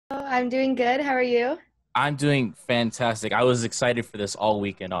I'm doing good. How are you? I'm doing fantastic. I was excited for this all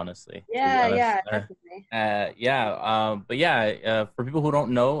weekend, honestly, to be Yeah, honest. yeah, definitely. But yeah, for people who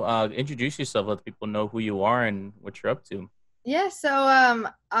don't know, introduce yourself. Let people know who you are and what you're up to. Yeah,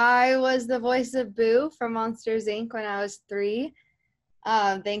 I was the voice of Boo from Monsters Inc. when I was 3.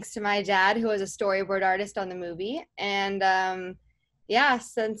 Thanks to my dad, who was a storyboard artist on the movie. And yeah,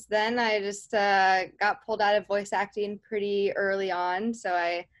 since then I just got pulled out of voice acting pretty early on, so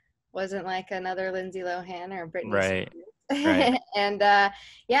I wasn't like another Lindsay Lohan or Britney Right, right. Spears. And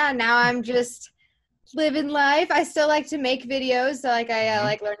yeah, now I'm just living life. I still like to make videos, so like I Hmm.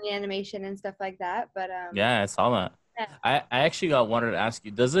 like learning animation and stuff like that. But Yeah, I saw that. yeah. I actually got wanted to ask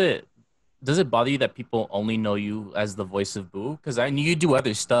you, does it bother you that people only know you as the voice of Boo? Because I knew you do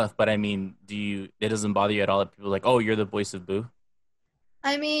other stuff, but I mean, it doesn't bother you at all that people are like, oh, you're the voice of Boo?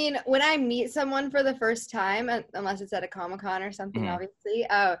 I mean, when I meet someone for the first time, unless it's at a Comic-Con or something, Hmm. obviously,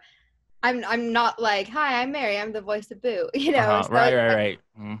 I'm not like, "Hi, I'm Mary. I'm the voice of Boo." Uh-huh. So Right, right, right.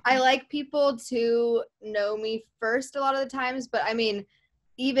 Mhm. I like people to know me first a lot of the times, but I mean,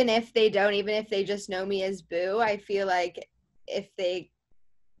 even if they don't, even if they just know me as Boo, I feel like if they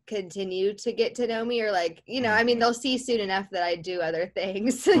continue to get to know me or like, Mhm. I mean, they'll see soon enough that I do other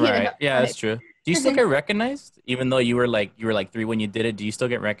things, Right. Yeah, Like, that's true. Do you still get recognized? Even though you were like 3 when you did it, do you still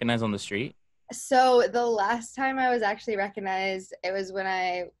get recognized on the street? so the last time I was actually recognized, it was when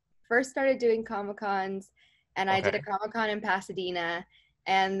I first started doing Comic Cons, and I did a Okay. Comic Con in Pasadena,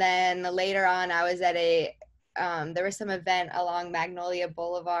 and then later on I was at a there was some event along Magnolia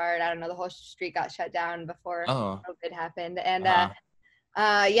Boulevard. I don't know, the whole street got shut down before Oh. COVID happened, and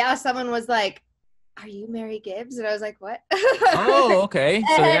Uh-huh. yeah, someone was like, "Are you Mary Gibbs?" And I was like, "What?" Oh, okay.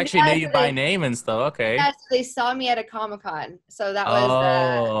 So they And actually know you by name and stuff. Okay. so they saw me at a Comic Con, so that was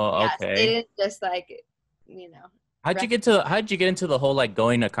Oh, yeah. So they okay. didn't just like you know How'd you get into the whole like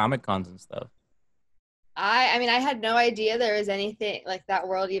going to Comic Cons and stuff? I mean, I had no idea there was anything like that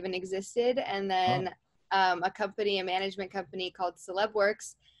world even existed. And Oh. then a management company called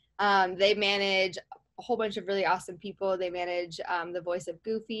Celebworks, they manage a whole bunch of really awesome people. They manage the voice of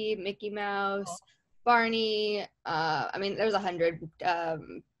Goofy, Mickey Mouse, Barney. I mean, there's 100.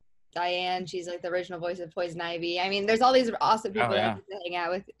 Diane, she's like the original voice of Poison Ivy. I mean, there's all these awesome Oh people that I yeah. get to hang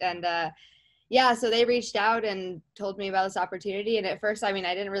out with, and yeah, so they reached out and told me about this opportunity. And at first, I mean,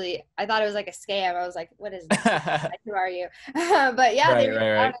 I thought it was like a scam. I was like, what is this? Like, who are you? But yeah, they Right, reached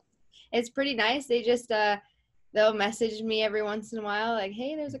right, out. right. It's pretty nice. They just, they'll message me every once in a while, like,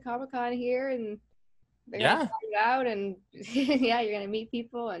 hey, there's a Comic Con here and they're going to Yeah. fly you out. And yeah, you're going to meet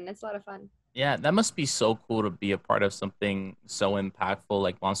people and it's a lot of fun. Yeah, that must be so cool to be a part of something so impactful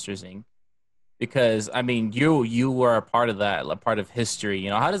like Monsters Inc. Because I mean, you were a part of that, a part of history.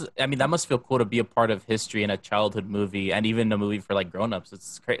 I mean, that must feel cool to be a part of history in a childhood movie and even a movie for like grown-ups.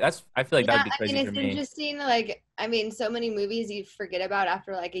 It's crazy. I feel like that Yeah, would be I mean, crazy for it's me. interesting. Like, I mean, so many movies you forget about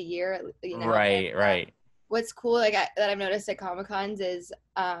after like a year. And Right, right. what's cool, like that I've noticed at Comic Cons is,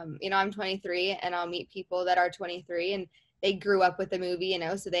 I'm 23 and I'll meet people that are 23 and they grew up with the movie,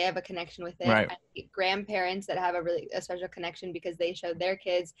 so they have a connection with it. Right. I meet grandparents that have a special connection because they showed their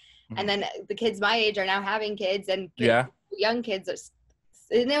kids, and Mhm. then the kids my age are now having kids, and Yeah. young kids are,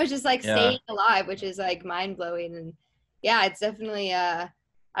 and it was just like Yeah. staying alive, which is like mind blowing, and yeah, it's definitely I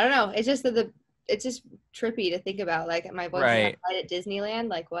don't know, it's just it's just trippy to think about. Like my voice is on Right. site at Disneyland.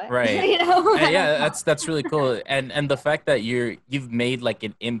 Like what? Right. I don't Yeah, know. that's really cool. And the fact that you've made like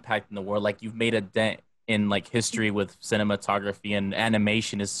an impact in the world, like you've made a dent in like history with cinematography and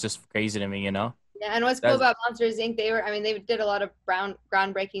animation is just crazy to me, you know? Yeah, and what's cool That's about Monsters Inc. I mean, they did a lot of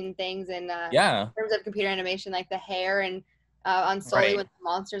groundbreaking things yeah. in terms of computer animation, like the hair and on Sully Right. when the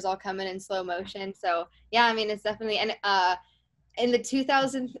monsters all come in slow motion. So yeah, I mean, it's definitely and in the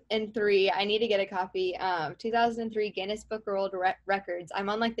 2003, I need to get a copy. 2003 Guinness Book of World Records. I'm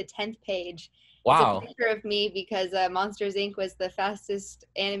on like the 10th page. It's a Wow. picture of me because Monsters Inc. was the fastest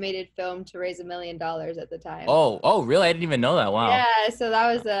animated film to raise $1 million at the time. Oh, really? I didn't even know that. Wow. Yeah, so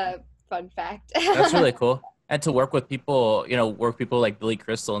that was a fun fact. That's really cool. And to work with people, people like Billy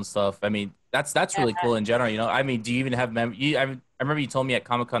Crystal and stuff. I mean, that's really cool in general. I mean, do you even have I remember you told me at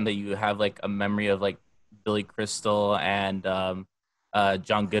Comic Con that you have like a memory of like Billy Crystal and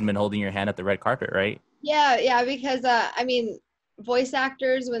John Goodman holding your hand at the red carpet, right? Yeah, yeah, because I mean, voice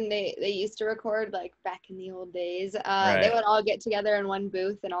actors when they used to record like back in the old days, they Right. would all get together in one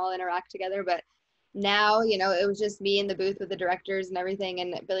booth and all interact together. But now, it was just me in the booth with the directors and everything,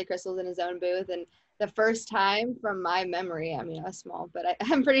 and Billy Crystal's in his own booth. And the first time, from my memory, I mean, I was small, but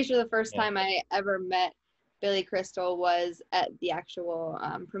I'm pretty sure the first Yeah. time I ever met Billy Crystal was at the actual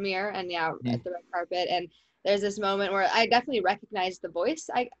premiere, and yeah, Mhm. at the red carpet. And there's this moment where I definitely recognized the voice,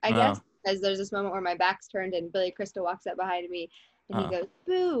 I guess, because there's this moment where my back's turned and Billy Crystal walks up behind me and he goes,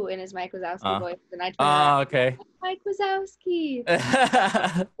 "Boo," in his Mike Wazowski voice. And I turn around. Okay. Mike Wazowski.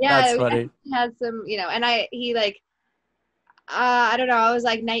 That's funny. He had some, and he like, I don't know. I was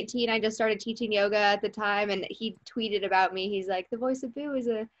like 19. I just started teaching yoga at the time, and he tweeted about me. He's like, "The voice of Boo is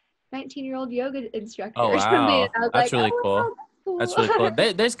a 19-year-old yoga instructor." Oh, or something. wow. And I was That's like, really "Oh, cool. wow, that's cool." That's really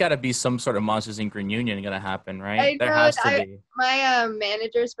cool. There's got to be some sort of Monsters Inc reunion gonna happen, right? I There know. has to be. My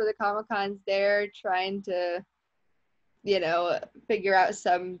managers for the Comic Cons, they're trying to, figure out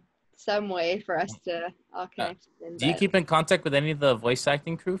some way for us to all connect. Do you keep in contact with any of the voice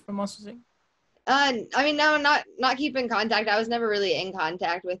acting crew from Monsters Inc? I mean, no, not keep in contact. I was never really in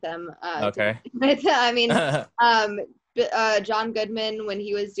contact with them. Okay. I mean, John Goodman, when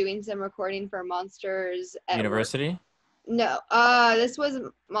he was doing some recording for Monsters at University? Work. No, this was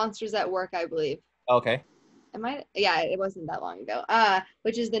Monsters at Work, I believe. Okay. Yeah, it wasn't that long ago.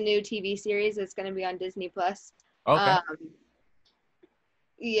 Which is the new TV series that's going to be on Disney Plus. Okay.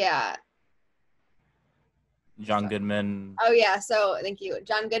 Yeah. John Goodman. Oh yeah, so thank you.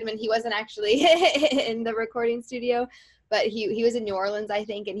 John Goodman, he wasn't actually in the recording studio, but he was in New Orleans, I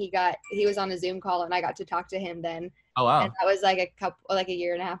think, and he was on a Zoom call and I got to talk to him then. Oh wow. And that was like a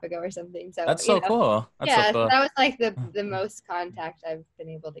year and a half ago or something. So that's so cool. That's so cool. that was like the most contact I've been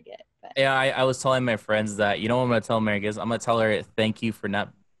able to get. But. Yeah, I was telling my friends that, what I'm gonna tell Mary Gibbs? I'm gonna tell her thank you for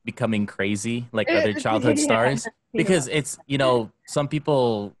not becoming crazy like other childhood stars. Because it's, some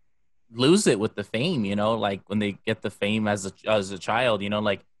people lose it with the fame, like when they get the fame as a child,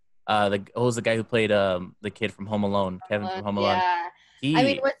 like what was the guy who played the kid from Home Alone, Kevin from Home Alone. Yeah. I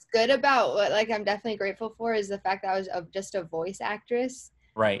mean, what's good about what I'm definitely grateful for is the fact that I was just a voice actress.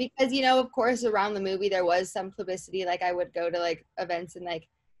 Right. Because, of course, around the movie there was some publicity. Like I would go to like events and like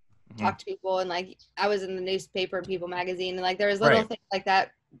talk to people, and like I was in the newspaper and People magazine, and like there was little things like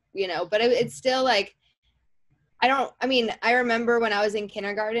that, but it's still like I remember when I was in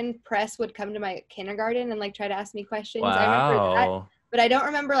kindergarten, press would come to my kindergarten and like try to ask me questions. Wow. I remember that, but I don't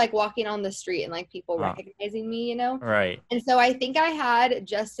remember like walking on the street and like people recognizing me, Right. And so I think I had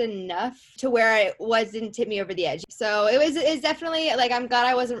just enough to where it didn't tip me over the edge. So it's definitely like, I'm glad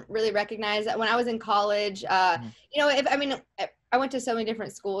I wasn't really recognized when I was in college. I went to so many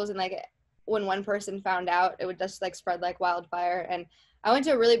different schools, and like when one person found out, it would just like spread like wildfire. And I went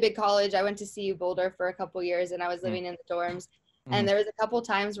to a really big college. I went to CU Boulder for a couple years, and I was living in the dorms. And there was a couple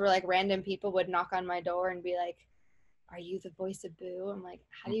times where like random people would knock on my door and be like, "Are you the voice of Boo?" I'm like,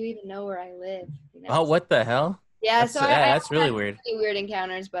 "How do you even know where I live?" Oh, what the hell? Yeah, that's really weird. Weird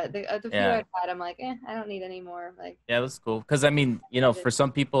encounters, but the few I've had, I'm like, I don't need any more. Like, yeah, that's cool. Because I mean, for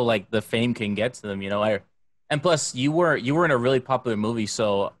some people, like the fame can get to them. And plus, you were in a really popular movie,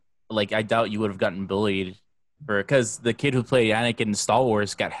 so like I doubt you would have gotten bullied. Because the kid who played Anakin in Star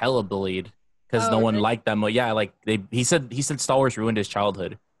Wars got hella bullied because no one liked them. Well, yeah, like he said Star Wars ruined his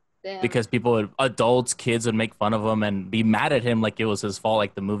childhood. Damn. Because adults, kids would make fun of him and be mad at him like it was his fault,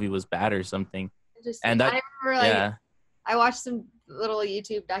 like the movie was bad or something. And I remember I watched some little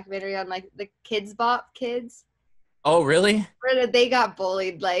YouTube documentary on like the Kids Bop kids. Oh, really? Where they got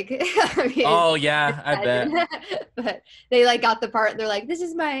bullied, like. Oh yeah, I bet. But they like got the part. They're like, "This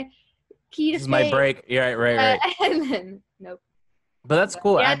is my key to fame. My break." Yeah, right. And then nope. But that's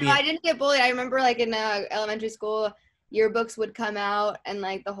cool. Yeah, I didn't get bullied. I remember like in elementary school, yearbooks would come out and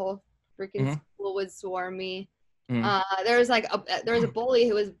like the whole freaking school would swarm me. There was a bully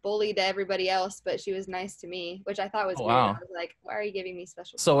who was bullied to everybody else, but she was nice to me, which I thought was weird. Wow. I was like, why are you giving me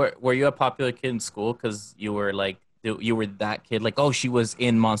special? So were you a popular kid in school because you were that kid? Like, oh, she was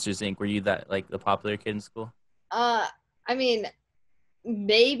in Monsters Inc. Were you that like the popular kid in school? I mean,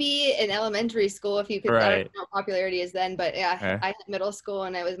 maybe in elementary school, if you could. I don't know what popularity is then, but yeah, I hit middle school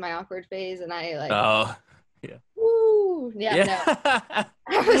and it was my awkward phase, and I like. Oh. Yeah. Woo! Yeah. No.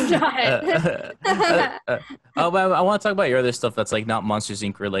 I was not. But I want to talk about your other stuff that's like not Monsters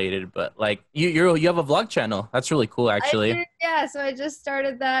Inc. related, but like you have a vlog channel. That's really cool, actually. I did, yeah. So I just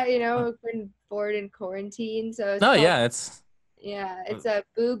started that. Been bored in quarantine, so. It's a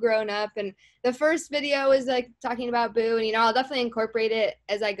Boo grown up, and the first video was like talking about Boo, and I'll definitely incorporate it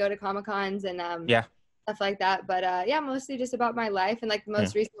as I go to Comic Cons and stuff like that. But mostly just about my life, and like the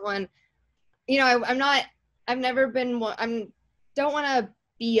most recent one. I've never been one. Don't want to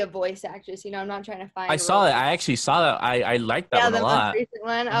be a voice actress. I'm not trying to find. I saw that. I actually saw that. I liked that one a lot. Yeah, the most recent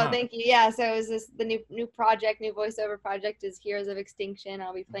one. Oh, thank you. Yeah, so it was the new voiceover project is Heroes of Extinction.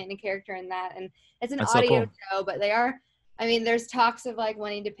 I'll be playing a character in that, and it's an audio show. But they are. I mean, there's talks of like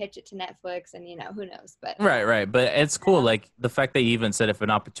wanting to pitch it to Netflix, and who knows, but Right. But it's cool. Like the fact that you even said if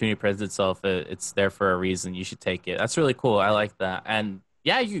an opportunity presents itself, it's there for a reason. You should take it. That's really cool. I like that. And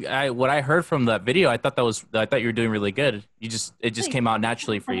yeah, what I heard from that video, I thought you were doing really good. It just came out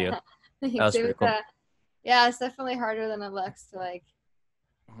naturally for you. That was pretty cool. Yeah, it's definitely harder than it looks to like,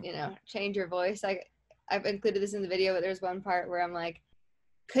 change your voice. Like I've included this in the video, but there's one part where I'm like,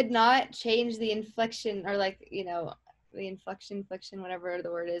 could not change the inflection or like, the inflection, whatever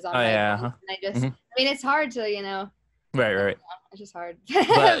the word is on my voice. And I just, I mean, it's hard to, Right. It's just hard.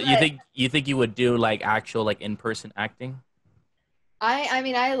 But you think you would do like actual like in-person acting? I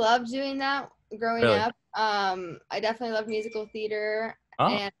mean, I loved doing that growing Really? up. I definitely loved musical theater. Oh.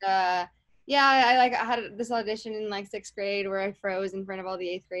 And I had this audition in like 6th grade where I froze in front of all the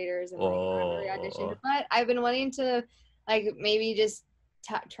 8th graders and like really auditioned. But I've been wanting to like maybe just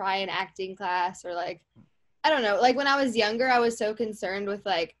try an acting class or like, I don't know. Like when I was younger, I was so concerned with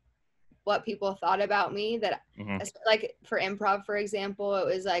like what people thought about me that like for improv, for example, it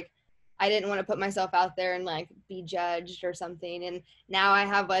was like I didn't want to put myself out there and like be judged or something. And now I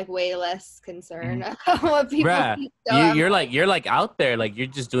have like way less concern about what people think. So you're like out there, like you're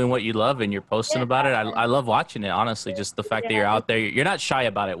just doing what you love and you're posting about it. I love watching it, honestly. Just the fact that you're out there, you're not shy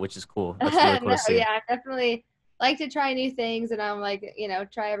about it, which is cool. That's really cool to see. Yeah, I definitely like to try new things, and I'm like,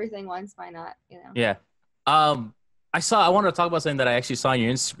 try everything once, why not? Yeah. I wanted to talk about something that I actually saw on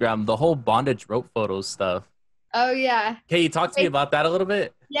your Instagram, the whole bondage rope photos stuff. Oh yeah. Can you talk to me about that a little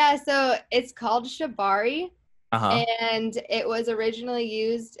bit? Yeah, so it's called shibari, Uh-huh. and it was originally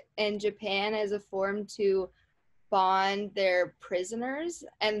used in Japan as a form to bond their prisoners,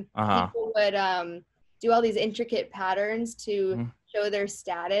 and people would do all these intricate patterns to show their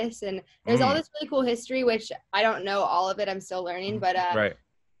status. And there's all this really cool history, which I don't know all of it. I'm still learning, but right.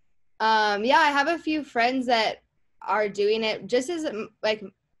 Yeah, I have a few friends that are doing it just as like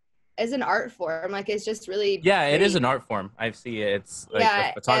as an art form. Like it's just really it is an art form. I see it. It's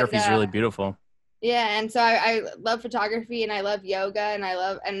like the photography is really beautiful. Yeah, and so I love photography and I love yoga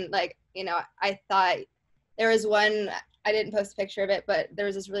and like I thought there was one, I didn't post a picture of it, but there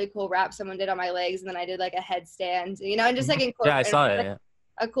was this really cool wrap someone did on my legs, and then I did like a headstand, and just like I saw it.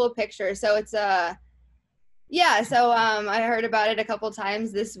 A cool picture. So it's I heard about it a couple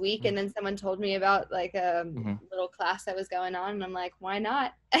times this week, and then someone told me about like a little class that was going on, and I'm like, why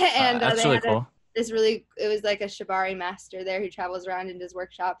not? And that's they really had cool. it was like a shibari master there who travels around and does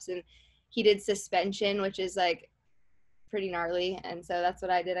workshops, and he did suspension, which is like pretty gnarly, and so that's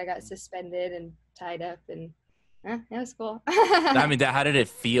what I did. I got suspended and tied up, and it was cool. I mean, how did it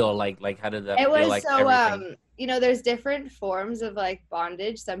feel? Like how did that feel? Like so everything? There's different forms of like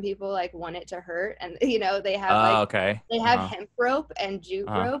bondage. Some people like want it to hurt, and they have they have hemp rope and jute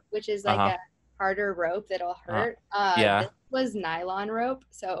rope, which is like a harder rope that'll hurt. This was nylon rope,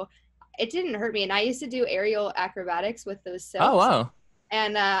 so it didn't hurt me. And I used to do aerial acrobatics with those silks. Oh wow!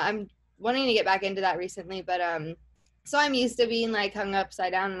 And I'm wanting to get back into that recently, but so I'm used to being like hung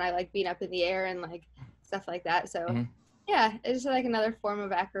upside down, and I like being up in the air and like stuff like that. So yeah, it's like another form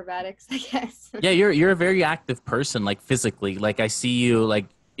of acrobatics, I guess. Yeah, you're a very active person, like physically. Like I see you, like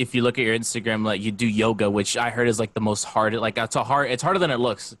if you look at your Instagram, like you do yoga, which I heard is like the most hard. Like it's harder than it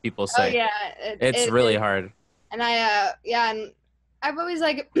looks. People say. Oh yeah, it's really hard. And and I've always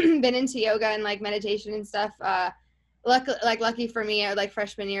like been into yoga and like meditation and stuff. Lucky for me, like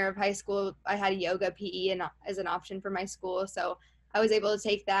freshman year of high school, I had yoga PE as an option for my school, so I was able to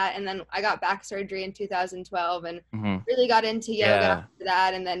take that. And then I got back surgery in 2012 and really got into yoga after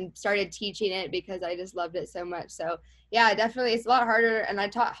that, and then started teaching it because I just loved it so much. So yeah, definitely it's a lot harder. And I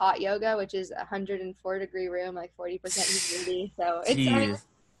taught hot yoga, which is 104-degree room, like 40% humidity. So it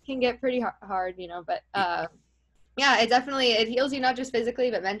can get pretty hard, but yeah, it heals you not just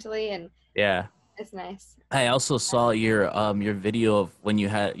physically but mentally, and it's nice. I also saw your video of when you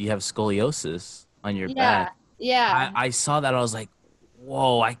have scoliosis on your back. Yeah. I saw that. I was like,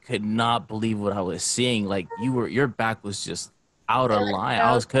 whoa, I could not believe what I was seeing. Like your back was just out of line.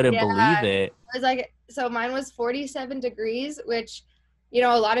 I couldn't believe it. It was like, so mine was 47 degrees, which,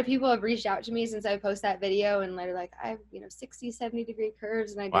 a lot of people have reached out to me since I posted that video, and they're like, I have, 60, 70 degree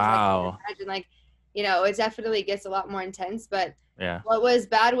curves. And I just imagine it definitely gets a lot more intense. But what was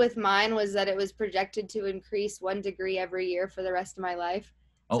bad with mine was that it was projected to increase 1 degree every year for the rest of my life.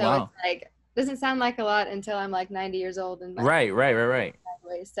 Oh, so wow. It's like, doesn't sound like a lot until I'm like 90 years old. And right.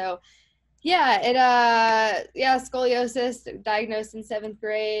 So scoliosis diagnosed in 7th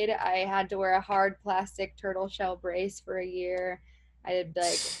grade. I had to wear a hard plastic turtle shell brace for a year. I did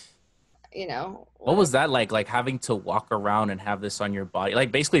what was that like having to walk around and have this on your body,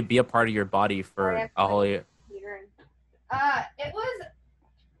 like basically be a part of your body for a whole year? It was.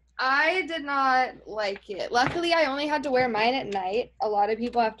 I did not like it. Luckily, I only had to wear mine at night. A lot of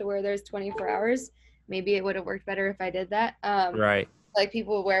people have to wear theirs 24 hours. Maybe it would have worked better if I did that. Right. Like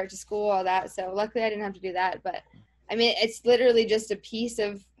people would wear it to school, all that. So luckily, I didn't have to do that. But I mean, it's literally just a piece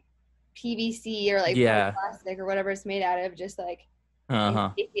of PVC or like Yeah. plastic or whatever it's made out of, just like Uh-huh.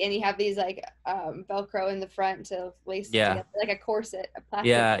 and you have these like Velcro in the front to lace it Yeah. together, like a corset, a plastic.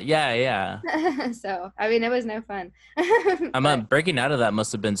 Yeah. Yeah. Yeah. So I mean, it was no fun. But Breaking out of that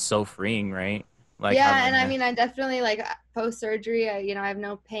must have been so freeing, right? Like yeah, and having I that. mean, I definitely like post surgery. I have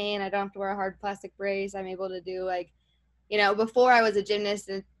no pain. I don't have to wear a hard plastic brace. I'm able to do like, before I was a gymnast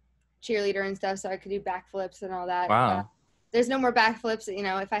and cheerleader and stuff, so I could do backflips and all that. Wow. There's no more backflips.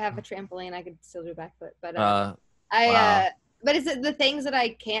 If I have a trampoline, I could still do a backflip. But I Wow. but it's the things that I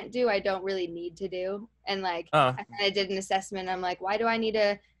can't do, I don't really need to do. And like Oh. I kind of did an assessment. I'm like, why do I need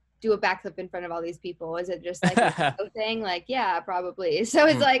to do a backflip in front of all these people? Is it just like a ego thing? Like, yeah, probably. So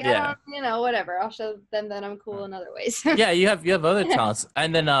it's like, Yeah. I don't, whatever. I'll show them that I'm cool in other ways. Yeah, you have other talents.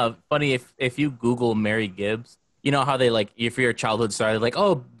 And then funny, if you Google Mary Gibbs, you know how they like if your childhood started like,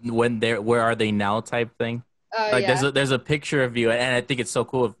 oh, where are they now type thing. Oh Like yeah. there's a picture of you, and I think it's so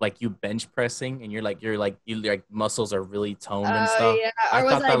cool of like you bench pressing and your muscles are really toned and Oh stuff. yeah. I Or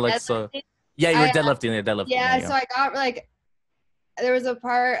was thought I that looked so. deadlifting? Yeah, you were I deadlifting. You're deadlifting. There Yeah, you so go. I got like there was a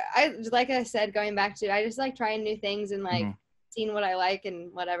part like I said, going back to I just like trying new things and like Hmm. seeing what I like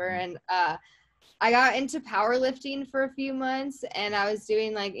and whatever. And I got into powerlifting for a few months, and I was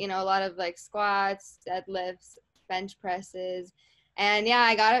doing like, a lot of like squats, deadlifts, bench presses. And yeah,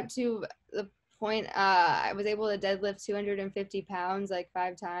 I got up to the point I was able to deadlift 250 pounds like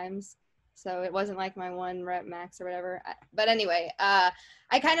 5 times. So it wasn't like my one rep max or whatever. But anyway, I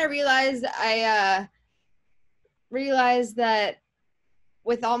kind of realized that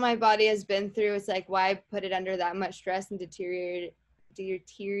with all my body has been through, it's like, why put it under that much stress and deteriorate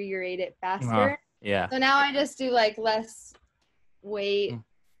it faster? Yeah. So now I just do like less weight Mm.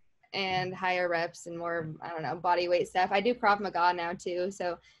 and higher reps and more, I don't know, body weight stuff. I do Krav Maga now too.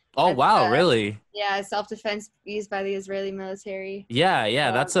 So Oh that's, wow, really? yeah, self-defense used by the Israeli military. Yeah, yeah.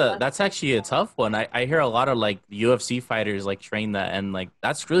 That's actually a Yeah. tough one. I hear a lot of like UFC fighters like train that, and like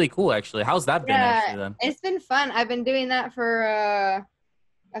that's really cool actually. How's that been Yeah, actually then? it's been fun. I've been doing that for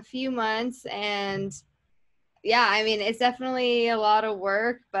a few months, and yeah, I mean, it's definitely a lot of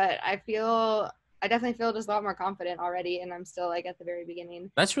work, but I definitely feel just a lot more confident already, and I'm still like at the very beginning.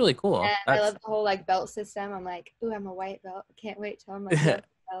 That's really cool. And I love That's the whole like belt system. I'm like, ooh, I'm a white belt. Can't wait till I'm like yellow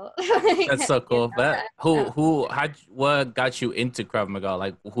belt. Like, that's so cool. But yeah. what got you into Krav Maga?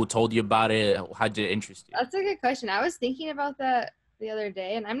 Like who told you about it? How did it interest you? That's a good question. I was thinking about that the other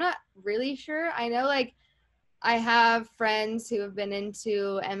day, and I'm not really sure. I know like I have friends who have been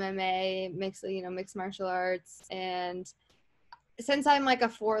into MMA, mixed martial arts, and since I'm like a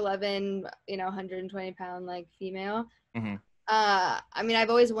 4'11", 120-pound like female, Hmm. I mean, I've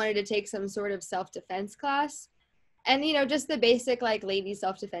always wanted to take some sort of self-defense class. And, just the basic like lady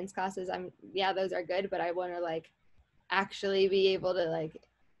self-defense classes, those are good, but I want to like actually be able to like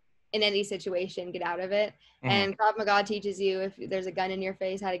in any situation get out of it. Hmm. And Krav Maga teaches you if there's a gun in your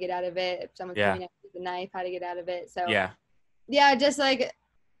face, how to get out of it. If someone's Yeah. coming at you with a knife, how to get out of it. So Yeah. yeah, just like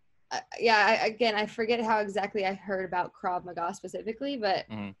again, I forget how exactly I heard about Krav Maga specifically, but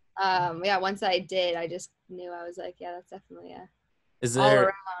Hmm. yeah, once I did, I just knew. I was like, yeah, that's definitely Is all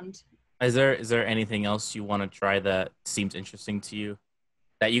there around. is there anything else you want to try that seems interesting to you?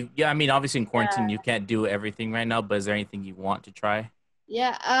 That yeah, I mean obviously in quarantine Yeah. you can't do everything right now, but is there anything you want to try?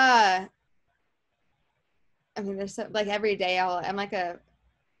 Yeah. I mean, there's so like every day I'm like a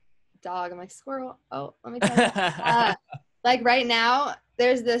dog. I'm like squirrel. Oh, let me try that. Like right now,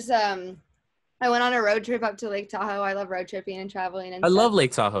 there's this. I went on a road trip up to Lake Tahoe. I love road tripping and traveling and I stuff. love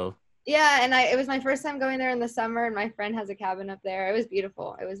Lake Tahoe. Yeah, and it was my first time going there in the summer, and my friend has a cabin up there. It was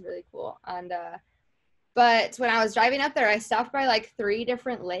beautiful. It was really cool. And but when I was driving up there, I stopped by like 3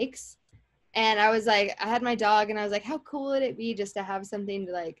 different lakes, and I was like, I had my dog, and I was like, how cool would it be just to have something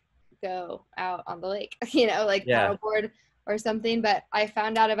to like go out on the lake, like Yeah. paddleboard or something. But I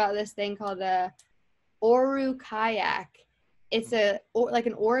found out about this thing called a Oru kayak. It's like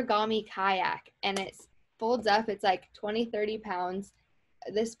an origami kayak, and it folds up. It's like 20-30 pounds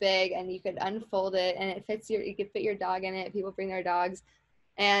this big, and you could unfold it, and you could fit your dog in it. People bring their dogs,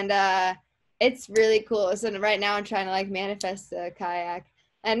 and it's really cool. So right now I'm trying to like manifest a kayak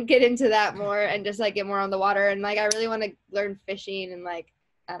and get into that more, and just like get more on the water. And like I really want to learn fishing, and like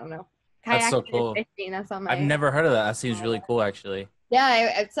I don't know, That's so kayaking and cool. fishing. That's on I've my never heard of that. That seems really cool actually.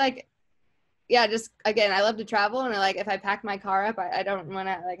 yeah. It's like yeah, just again, I love to travel, and like if I pack my car up, I don't want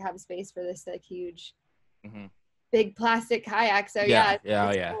to like have space for this like huge Hmm. big plastic kayak. So Yeah, it's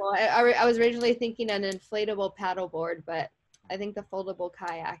yeah. cool. I was originally thinking an inflatable paddleboard, but I think the foldable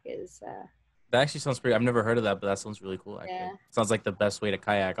kayak is That actually sounds pretty. I've never heard of that, but that sounds really cool. Actually, yeah. sounds like the best way to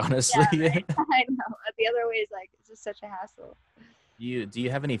kayak, Yeah, honestly. right. I know. The other way is like it's just such a hassle. Do you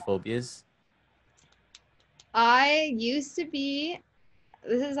have any phobias? I used to be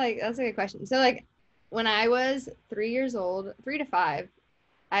this is like that's a good question. So like when I was 3 years old, 3 to 5,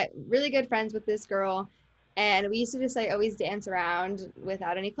 I really good friends with this girl, and we used to just like always dance around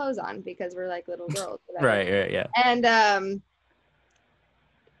without any clothes on because we're like little girls, whatever. Right, yeah. And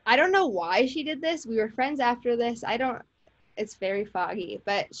I don't know why she did this. We were friends after this. It's very foggy,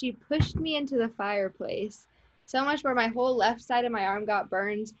 but she pushed me into the fireplace so much where my whole left side of my arm got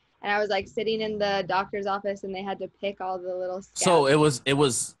burned, and I was like sitting in the doctor's office and they had to pick all the little scabs. So it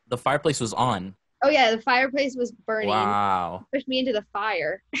was the fireplace was on. Oh yeah, the fireplace was burning. Wow. Pushed me into the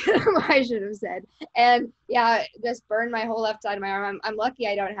fire. I should have said. And yeah, it just burned my whole left side of my arm. I'm lucky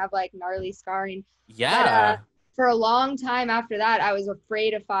I don't have like gnarly scarring. Yeah. But for a long time after that, I was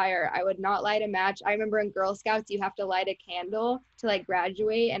afraid of fire. I would not light a match. I remember in Girl Scouts, you have to light a candle to like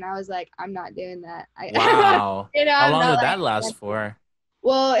graduate, and I was like, I'm not doing that. Wow. How I'm long not did that last for?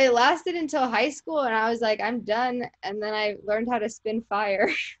 Well, it lasted until high school, and I was like, I'm done. And then I learned how to spin fire.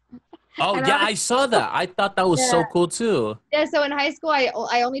 Oh yeah, I saw that. I thought that was so cool too. Yeah, so in high school,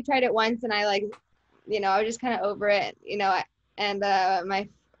 I only tried it once, and I like, I was just kind of over it, and I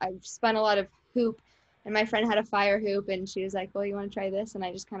spun a lot of hoop, and my friend had a fire hoop, and she was like, well, you want to try this? And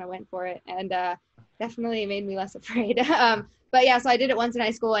I just kind of went for it, and definitely made me less afraid. But yeah, so I did it once in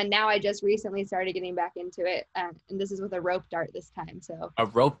high school, and now I just recently started getting back into it, and this is with a rope dart this time. So a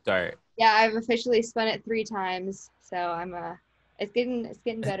rope dart. Yeah, I've officially spun it 3 times, so I'm it's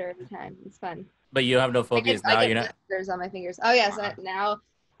getting better every time. It's fun. But you have no phobias now, you know. Blisters on my fingers. Oh yeah, so now,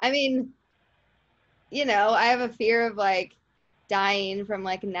 I mean, I have a fear of like dying from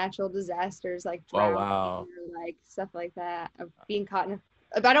like natural disasters, like drowning or like stuff like that, of being caught in.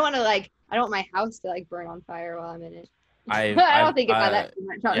 But I don't want to I don't want my house to like burn on fire while I'm in it. I don't think about that too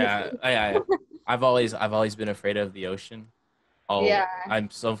much. Honestly. Yeah. I've always been afraid of the ocean. Oh yeah. I'm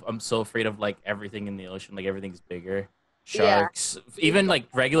so afraid of like everything in the ocean. Like everything's bigger. Sharks, even like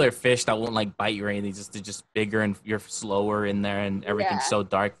regular fish that won't like bite you or anything, just bigger, and you're slower in there, and everything's so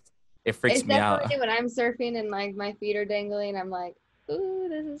dark. It freaks me out. When I'm surfing and like my feet are dangling, I'm like, ooh,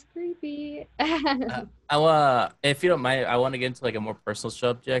 this is creepy. If you don't mind, I want to get into like a more personal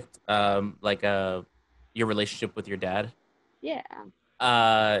subject, your relationship with your dad. Yeah.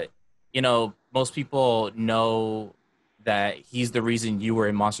 Most people know that he's the reason you were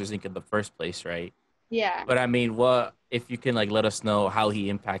in Monsters Inc in the first place, right? Yeah. But I mean, what if you can like let us know how he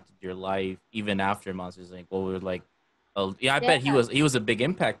impacted your life even after Monsters Inc? What were like? I bet he was a big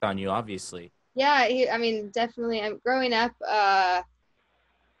impact on you, obviously. Yeah, I mean, definitely. I'm growing up. I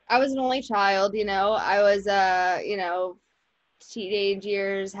was an only child. I was teenage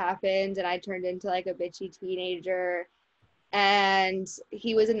years happened, and I turned into like a bitchy teenager. And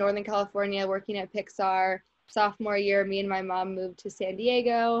he was in Northern California working at Pixar. Sophomore year, me and my mom moved to San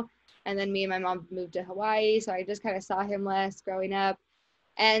Diego. And then me and my mom moved to Hawaii. So I just kind of saw him less growing up.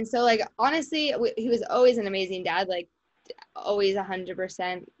 And so, like, honestly, he was always an amazing dad, like, always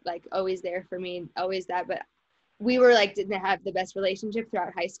 100%, like, always there for me, always that. But we were, like, didn't have the best relationship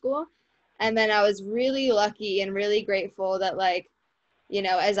throughout high school. And then I was really lucky and really grateful that, like,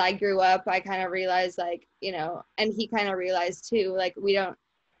 as I grew up, I kind of realized, like, and he kind of realized too, like,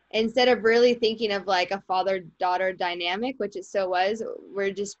 instead of really thinking of like a father-daughter dynamic, which it still was, we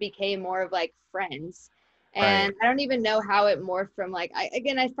just became more of like friends. And right. I don't even know how it morphed from like, I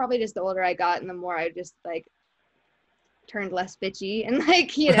probably just the older I got and the more I just like turned less bitchy and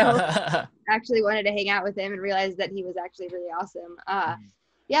like, actually wanted to hang out with him and realized that he was actually really awesome.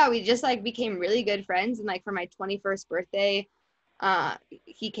 Yeah, we just like became really good friends. And like for my 21st birthday,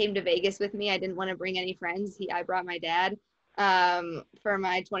 he came to Vegas with me. I didn't want to bring any friends. I brought my dad. For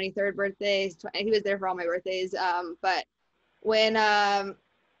my 23rd birthday, he was there for all my birthdays. But when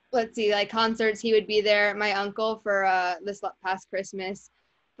let's see, like concerts, he would be there. My uncle for this past Christmas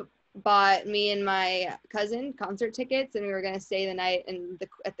bought me and my cousin concert tickets, and we were gonna stay the night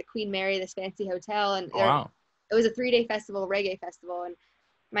at the Queen Mary, this fancy hotel. And it was a 3-day festival, reggae festival, and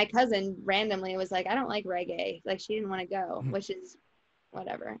my cousin randomly was like, I don't like reggae. Like she didn't want to go, which is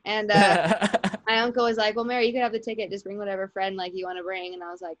whatever. And my uncle was like, well, Mary, you could have the ticket, just bring whatever friend like you want to bring. And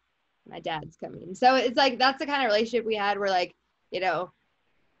I was like, my dad's coming. So it's like that's the kind of relationship we had where like,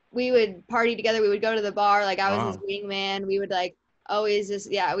 we would party together, we would go to the bar, like I was his wingman. We would like always just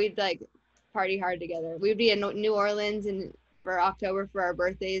we'd like party hard together. We would be in New Orleans and for October for our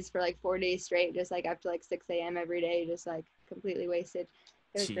birthdays for like 4 days straight, just like up to like 6 a.m. every day, just like completely wasted.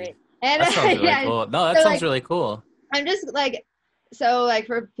 It was great. And that sounds really yeah, cool. No, that so, sounds like, really cool. I'm just like, so like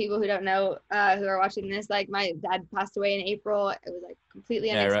for people who don't know, who are watching this, like my dad passed away in April. It was like completely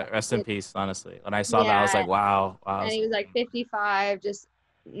Yeah, unexpected. rest in peace. Honestly, when I saw that, I was Yeah, like, wow, wow. and he was like 55, just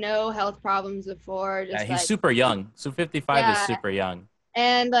no health problems before, Yeah, just he's like, super young. So 55 is yeah, super young.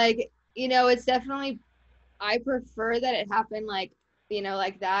 and like, it's definitely, I prefer that it happened like,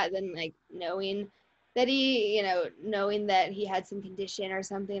 like that than like knowing that knowing that he had some condition or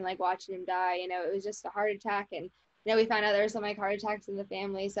something, like watching him die. It was just a heart attack, and we found out there were some like heart attacks in the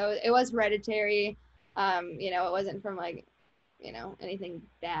family, so it was hereditary. It wasn't from like, anything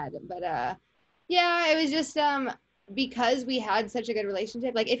bad, but yeah, it was just because we had such a good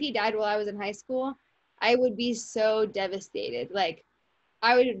relationship. Like if he died while I was in high school, I would be so devastated. Like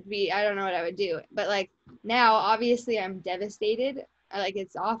I don't know what I would do. But like now, obviously I'm devastated. Like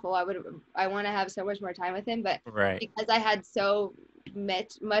it's awful. I want to have so much more time with him, but Right. because I had so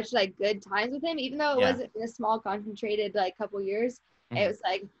much like good times with him, even though it Yeah. wasn't in a small concentrated like couple years, it Mhm. was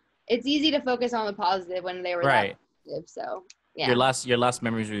like, it's easy to focus on the positive when they were that Right. positive. So Your yeah. last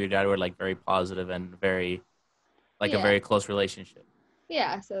memories with your dad were like very positive and very like a Yeah. very close relationship.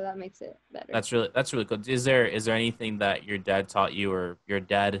 Yeah. So that makes it better. That's really good. Is there anything that your dad taught you or your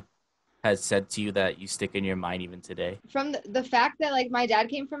dad has said to you that you stick in your mind even today? From the fact that like my dad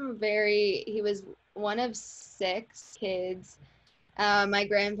came from he was one of 6 kids. My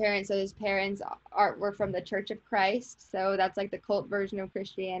grandparents, so his parents were from the Church of Christ, so that's like the cult version of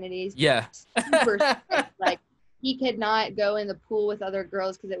Christianity. Yeah. Super strict. Like he could not go in the pool with other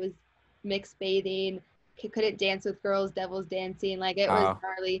girls because it was mixed bathing. He couldn't dance with girls, devil's dancing. Like it was Wow.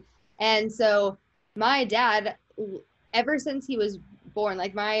 gnarly. And so my dad, ever since he was born,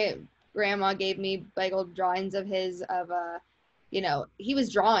 like my grandma gave me like old drawings of his he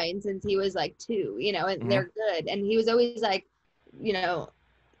was drawing since he was like 2, and Hmm. they're good. And he was always like, you know,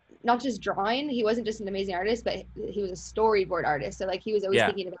 not just drawing. He wasn't just an amazing artist, but he was a storyboard artist. So like he was always Yeah.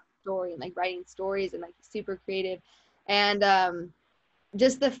 thinking about story and like writing stories and like super creative. And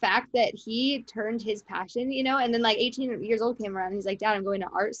just the fact that he turned his passion, and then like 18 years old came around and he's like, Dad, I'm going to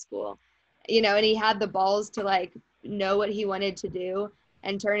art school, and he had the balls to like know what he wanted to do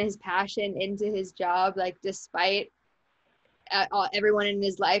and turn his passion into his job, like despite everyone in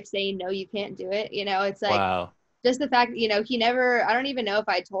his life saying, no, you can't do it. It's like, Wow. just the fact, he never, I don't even know if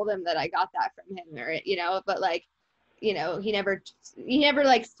I told him that I got that from him or, but like, he never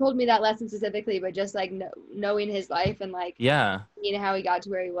like told me that lesson specifically, but just like knowing his life and like, Yeah. how he got to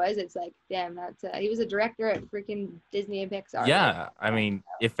where he was, it's like, damn, he was a director at freaking Disney and Pixar. Like, Yeah. I mean,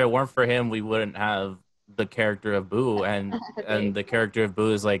 if it weren't for him, we wouldn't have the character of Boo, and the character of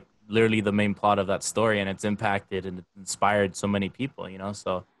Boo is like literally the main plot of that story, and it's impacted and inspired so many people,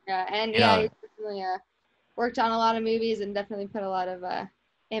 So, yeah, and you yeah, know, he definitely worked on a lot of movies and definitely put a lot of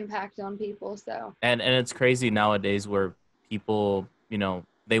impact on people. So and it's crazy nowadays where people,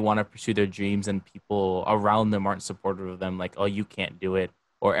 they want to pursue their dreams and people around them aren't supportive of them, like, oh, you can't do it,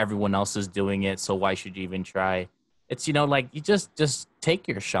 or everyone else is doing it, so why should you even try? It's, like, you just take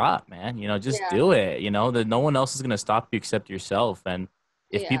your shot, man. Just yeah, do it. That no one else is going to stop you except yourself. And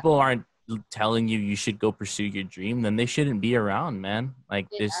if yeah, people aren't telling you you should go pursue your dream, then they shouldn't be around, man. Like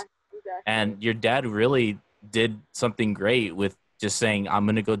yeah, this. exactly. And your dad really did something great with just saying, I'm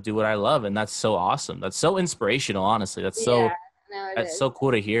gonna go do what I love, and that's so awesome. That's so inspirational, honestly. That's Yeah, so no, it that's is. so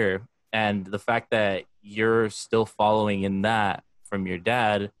cool to hear. And the fact that you're still following in that from your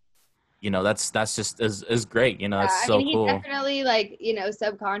dad, that's just is great. That's I so mean, he cool. definitely like,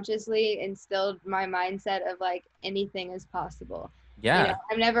 subconsciously instilled my mindset of like anything is possible. Yeah.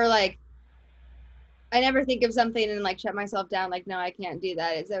 I'm never like, I never think of something and like shut myself down like, no, I can't do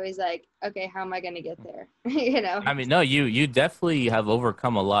that. It's always like, okay, how am I going to get there? I mean, no, you definitely have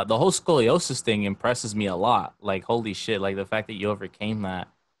overcome a lot. The whole scoliosis thing impresses me a lot. Like, holy shit, like the fact that you overcame that.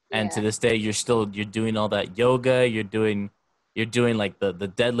 And to Yeah. this day you're doing all that yoga, you're doing like the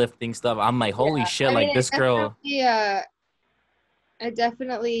deadlifting stuff. I'm like, holy Yeah. shit, I like mean, this girl. it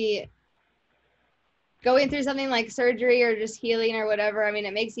definitely going through something like surgery or just healing or whatever. I mean,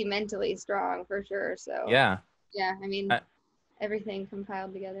 it makes you mentally strong for sure. So Yeah. yeah, I mean, I- everything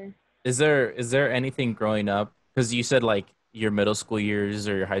compiled together. is there anything growing up, because you said like your middle school years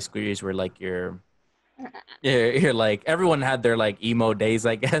or your high school years were like you're like everyone had their like emo days,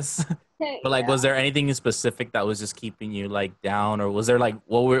 I guess. But like, Yeah. was there anything in specific that was just keeping you like down, or was there like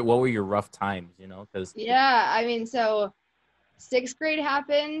what were your rough times? Because Yeah. I mean, so 6th grade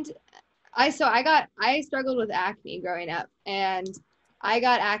happened. I struggled with acne growing up, and I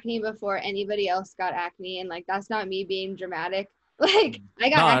got acne before anybody else got acne, and like that's not me being dramatic. Like I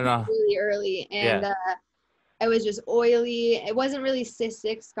got No, acne no. really early, and Yeah. it was just oily. It wasn't really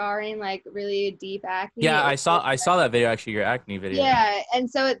cystic scarring, like really deep acne. Yeah, It was just, I saw that video actually, your acne video. yeah, and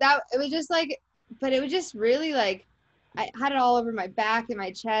so it was just like, but it was just really like, I had it all over my back and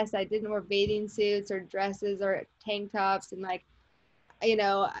my chest. I didn't wear bathing suits or dresses or tank tops, and like, you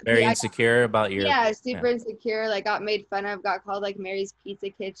know, Very insecure about your yeah, super insecure. Like, got made fun of, got called like Mary's Pizza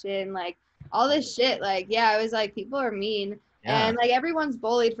Kitchen, like all this shit. Like, yeah, I was like, people are mean, Yeah. and like everyone's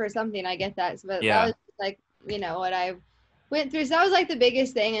bullied for something. I get that, so, but that Yeah. was like, you know, what I went through. So that was like the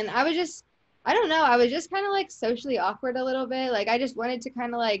biggest thing, and I was just, I don't know, I was just kind of like socially awkward a little bit. Like, I just wanted to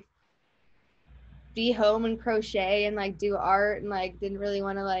kind of like be home and crochet and like do art, and like didn't really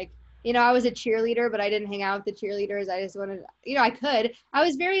want to like, you know, I was a cheerleader, but I didn't hang out with the cheerleaders. I just wanted, you know, I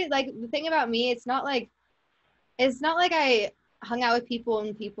was very like, the thing about me, it's not like I hung out with people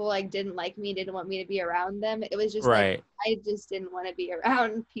and people like didn't like me, didn't want me to be around them. It was just like Right. I just didn't want to be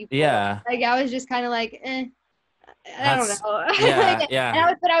around people. Yeah. Like I was just kind of like, I don't That's know. yeah, And yeah.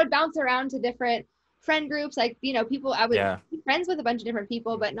 I would bounce around to different friend groups, like, you know, people. I would Yeah. be friends with a bunch of different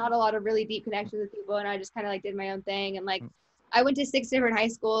people, but not a lot of really deep connections with people. And I just kind of like did my own thing. And like, I went to 6 different high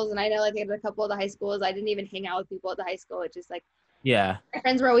schools, and I know like at a couple of the high schools, I didn't even hang out with people at the high school. It's just like Yeah. my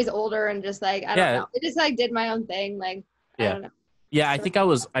friends were always older and just like, I don't Yeah. know. I just like did my own thing. Like, I Yeah. don't know. Yeah,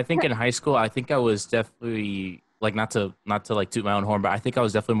 So, I think in high school, I think I was definitely like not to like toot my own horn, but I think I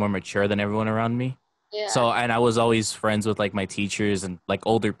was definitely more mature than everyone around me. yeah. So, and I was always friends with like my teachers and like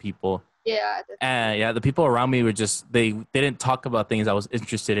older people. Yeah. And yeah, the people around me were just they didn't talk about things I was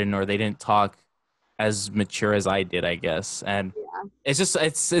interested in, or they didn't talk as mature as I did, I guess. And Yeah. it's just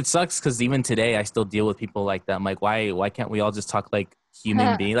it sucks because even today I still deal with people like that. I'm like, why can't we all just talk like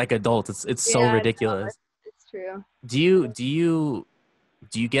human beings, like adults? It's so Yeah, no, ridiculous. it's true. Do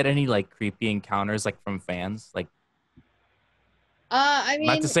you get any like creepy encounters like from fans? Like, I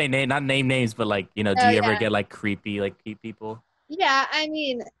not mean, to say name, not name names, but like, you know, do oh you ever yeah. get like creepy like people? Yeah, I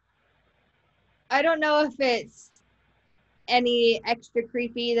mean, I don't know if it's any extra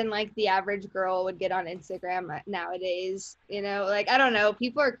creepy than like the average girl would get on Instagram nowadays. You know, like I don't know,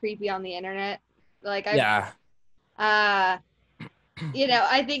 people are creepy on the internet. Like Yeah. uh, you know,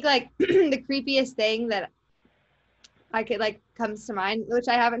 I think like the creepiest thing that I could like comes to mind, which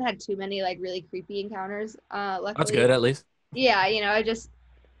I haven't had too many like really creepy encounters, That's luckily. good at least. Yeah, you know, I just,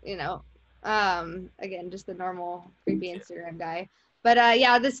 you know, again, just the normal creepy Instagram guy. But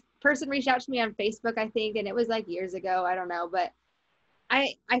yeah, this person reached out to me on Facebook, I think, and it was like years ago. I don't know, but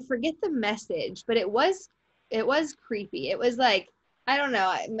I forget the message, but it was creepy. It was like, I don't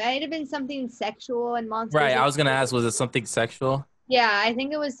know, it might have been something sexual and Monsters Right. I Inc. was gonna ask, was it something sexual? Yeah, I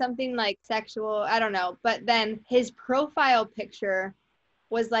think it was something like sexual. I don't know. But then his profile picture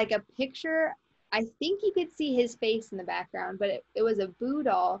was like a picture. I think you could see his face in the background, but it was a Boo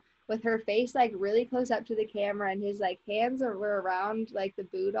doll with her face like really close up to the camera, and his like hands were around like the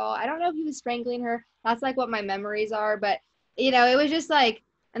Boo doll. I don't know if he was strangling her. That's like what my memories are, but you know, it was just like,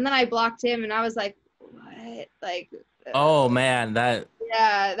 and then I blocked him, and I was like, what? Like, Oh man, that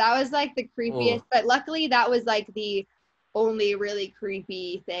yeah, that was like the creepiest. oh But luckily, that was like the only really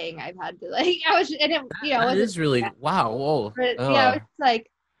creepy thing I've had to like. I was, and it, you know, it that wasn't, is really wow. Whoa. but yeah, I was just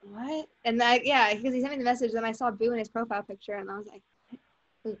like, what? And that, yeah, because he sent me the message, then I saw Boo in his profile picture, and I was like,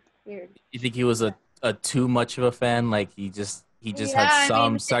 what? Weird. You think he was a too much of a fan? Like he just Yeah, had I mean,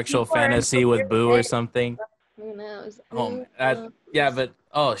 some sexual people are into fantasy with weird Boo or things. something? Who knows? Oh, Who yeah, knows? but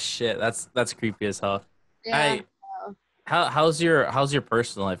oh shit, that's creepy as hell. Yeah. I how's your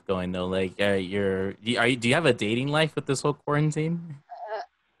personal life going though? Like, do you have a dating life with this whole quarantine?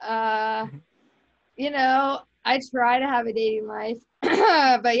 Uh, you know, I try to have a dating life,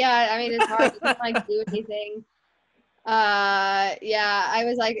 but yeah, I mean, it's hard to like do anything. Yeah, I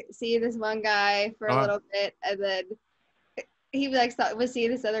was like seeing this one guy for a Uh, little bit, and then he was like was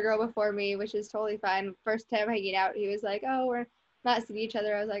seeing this other girl before me, which is totally fine. First time hanging out, he was like, "Oh, we're not seeing each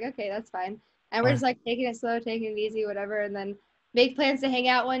other." I was like, "Okay, that's fine." And we're uh, just like taking it slow, taking it easy, whatever. And then make plans to hang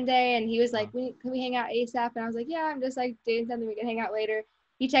out one day. And he was like, "Can we hang out ASAP?" And I was like, "Yeah, I'm just like doing something. We can hang out later."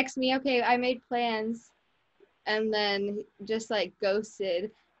 He texted me, "Okay, I made plans," and then just like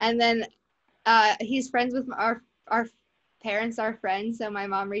ghosted. And then he's friends with our parents are friends, so my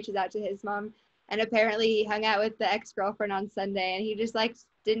mom reaches out to his mom, and apparently he hung out with the ex-girlfriend on Sunday, and he just like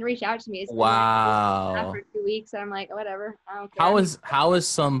didn't reach out to me. It's been like after wow. 2 weeks, and I'm like, whatever, I don't care. How is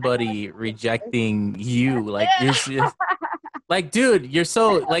somebody rejecting you? Like like, dude, you're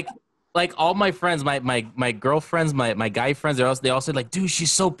so like all my friends, my girlfriends, my guy friends, they all say like, dude,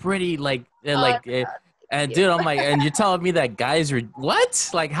 she's so pretty. Like, Oh, And dude, I'm like, and you're telling me that guys are what?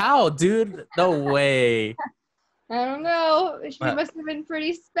 Like how, dude? No way. I don't know. She must have been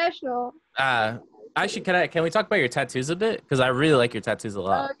pretty special. Uh, Actually, can we talk about your tattoos a bit? Because I really like your tattoos a Oh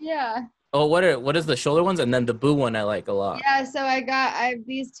lot. yeah. Oh, what is the shoulder ones, and then the boo one I like a lot. Yeah, so I have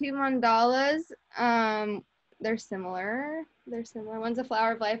these two mandalas. They're similar. They're similar. One's a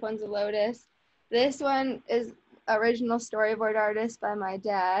flower of life, one's a lotus. This one is original storyboard artist by my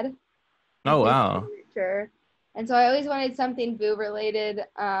dad. Oh It's his wow. signature. And so I always wanted something boo related.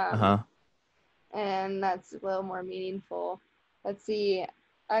 Uh-huh. And that's a little more meaningful. Let's see.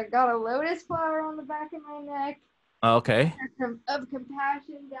 I got a lotus flower on the back of my neck. Oh, okay. Of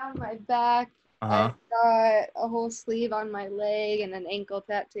compassion down my back. Uh-huh. I've got a whole sleeve on my leg and an ankle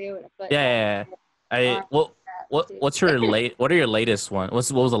tattoo and a foot Yeah. tattoo. I what's your what are your latest one? What was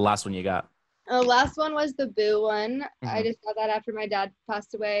the last one you got? The last one was the boo one. I Mhm. just got that after my dad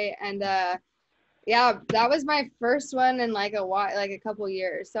passed away, and yeah, that was my first one in like a couple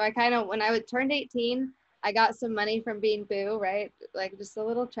years. So I kind of when I turned 18, I got some money from being boo, right? Like just a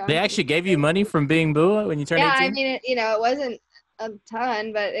little chunk. They actually gave you money from being boo when you turned Yeah, 18? I mean, it wasn't a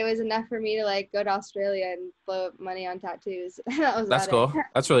ton, but it was enough for me to like go to Australia and blow up money on tattoos. That was That's about it. cool.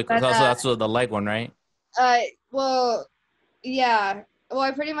 That's really cool. But So that's the leg one, right? well, yeah. Well,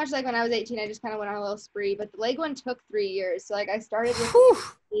 I pretty much like when I was 18, I just kind of went on a little spree. But the leg one took 3 years. So like I started with Whew.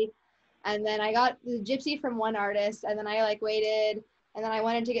 the gypsy, and then I got the gypsy from one artist, and then I like waited, and then I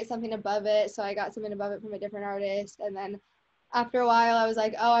wanted to get something above it, so I got something above it from a different artist, and then after a while, I was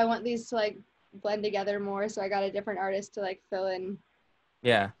like, oh, I want these to like blend together more, so I got a different artist to like fill in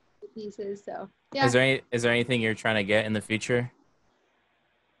Yeah. the pieces. So yeah. Is there anything you're trying to get in the future?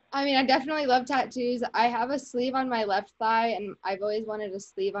 I mean, I definitely love tattoos. I have a sleeve on my left thigh, and I've always wanted a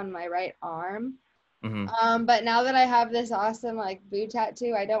sleeve on my right arm. But now that I have this awesome like boo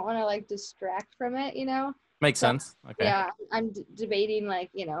tattoo, I don't want to like distract from it, you know? Makes So sense. Okay. yeah, I'm debating like,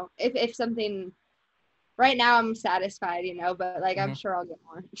 you know, if something right now I'm satisfied, you know, but like I'm Mhm. sure I'll get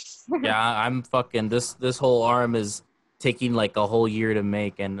more. Yeah, I'm fucking this whole arm is taking like a whole year to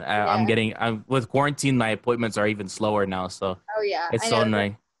make, and Yeah. I'm with quarantine. My appointments are even slower now, so Oh yeah, it's I so know.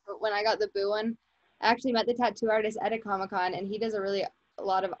 annoying. When I got the boo one, I actually met the tattoo artist at a Comic-Con, and he does a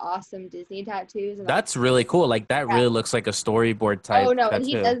lot of awesome Disney tattoos, and That's really cool. Like that yeah. really looks like a storyboard Oh type no, and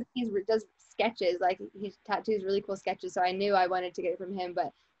he tattoo. does sketches, like he tattoos really cool sketches. So I knew I wanted to get it from him.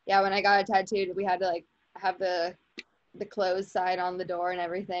 But yeah, when I got it tattooed, we had to like have the closed side on the door and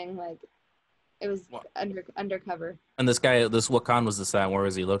everything. Like it was undercover. And this guy, this what con was this at? Where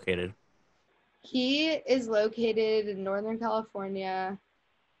was he located? He is located in Northern California.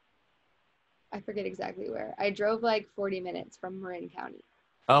 I forget exactly where. I drove like 40 minutes from Marin County.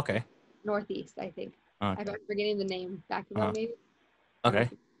 Oh, okay. Northeast, I think. Okay. I'm forgetting the name. Vacaville, maybe. Okay.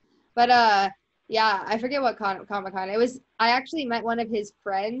 But yeah, I forget what Comic-Con. It was. I actually met one of his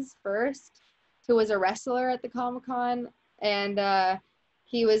friends first, who was a wrestler at the Comic-Con, and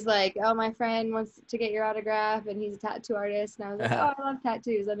he was like, "Oh, my friend wants to get your autograph, and he's a tattoo artist." And I was like, "Oh, I love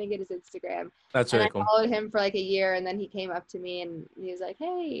tattoos. Let me get his Instagram." That's And really I cool. followed him for like a year, and then he came up to me and he was like,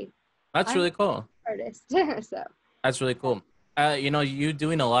 "Hey, That's I'm really an cool. artist." So That's really cool. You know, you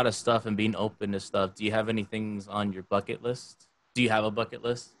doing a lot of stuff and being open to stuff. Do you have any things on your bucket list? Do you have a bucket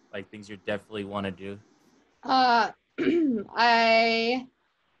list? Like things you definitely want to do? uh, I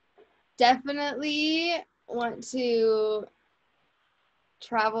definitely want to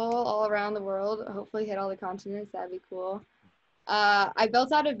travel all around the world. Hopefully, hit all the continents. That'd be cool. I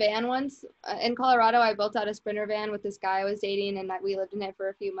built out a van once in Colorado. I built out a Sprinter van with this guy I was dating, and we lived in it for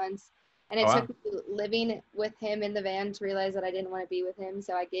a few months. And Oh, it wow. took me living with him in the van to realize that I didn't want to be with him.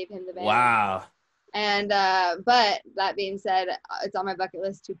 So I gave him the van. Wow. And but that being said, it's on my bucket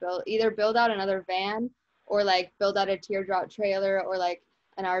list to either build out another van or like build out a teardrop trailer or like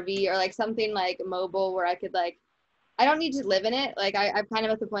an RV or like something like mobile where I could like I don't need to live in it. Like I'm kind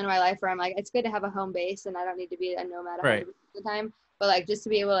of at the point in my life where I'm like, it's good to have a home base and I don't need to be a nomad 100% Right. of the time. But like just to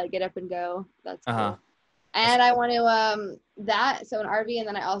be able to like get up and go, that's Uh-huh. cool. And I want to so an RV, and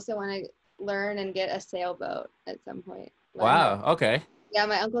then I also want to learn and get a sailboat at some point. Wow. Okay. Yeah,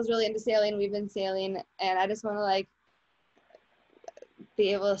 my uncle's really into sailing. We've been sailing, and I just want to like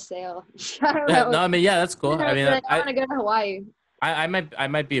be able to sail. I don't Yeah, know. no, I mean, yeah, that's cool. I mean, Like, I want to go to Hawaii. I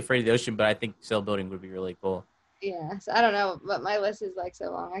might be afraid of the ocean, but I think sail building would be really cool. Yeah, so I don't know, but my list is like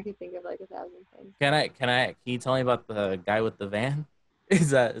so long. I could think of like 1,000 things. Can you tell me about the guy with the van?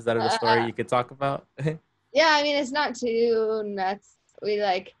 Is that a story Uh, you could talk about? yeah, I mean it's not too nuts. We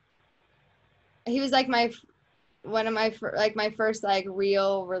like he was like one of my like my first like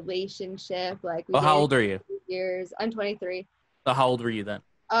real relationship. Like we Oh, how dated old are you? for 2 years. I'm 23. Oh, how old were you then?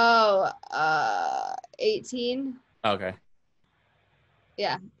 Oh, 18. Okay.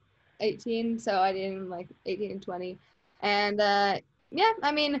 Yeah, 18. So I didn't like 18 and 20. And yeah,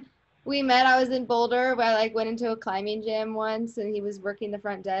 I mean, we met. I was in Boulder, but I like went into a climbing gym once, and he was working the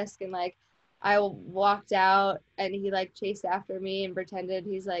front desk, and like I walked out, and he like chased after me and pretended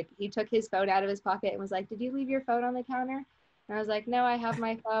he took his phone out of his pocket and was like, "Did you leave your phone on the counter?" And I was like, "No, I have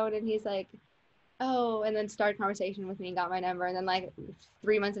my phone." And he's like, "Oh," and then started conversation with me and got my number. And then like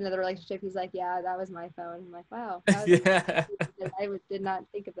 3 months into the relationship, he's like, "Yeah, that was my phone." I'm like, "Wow, that was Yeah. did not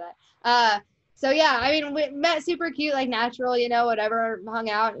think of that." So yeah, I mean, we met super cute, like natural, whatever,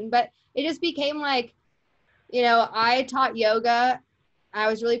 hung out, but it just became like, I taught yoga. I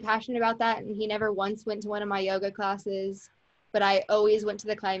was really passionate about that, and he never once went to one of my yoga classes, but I always went to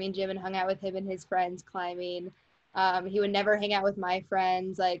the climbing gym and hung out with him and his friends climbing. He would never hang out with my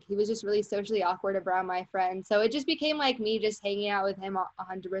friends. Like, he was just really socially awkward around my friends. So it just became like me just hanging out with him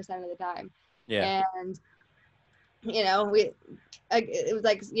 100% of the time. Yeah. And, it was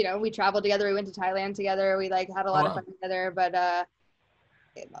like, we traveled together. We went to Thailand together. We like had a lot of fun together, but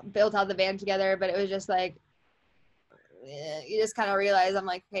built out the van together. But it was just like, you just kind of realize, I'm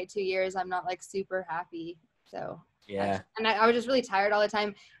like, okay, 2 years, I'm not like super happy. So Yeah. and I was just really tired all the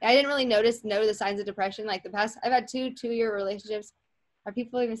time. And I didn't really know the signs of depression. Like I've had 2-year relationships. Are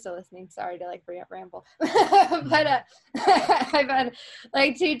people even still listening? Sorry to like bring up ramble, but I've had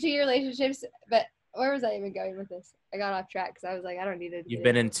like 2-year relationships. But where was I even going with this? I got off track because I was like, I don't need to. You've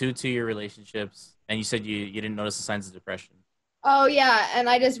been in 2-year relationships, and you said you didn't notice the signs of depression. Oh yeah, and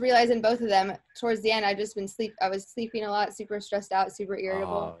I just realized in both of them towards the end, I was sleeping a lot, super stressed out, super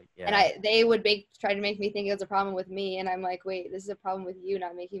irritable, Oh, yeah. and they would try to make me think it was a problem with me, and I'm like, wait, this is a problem with you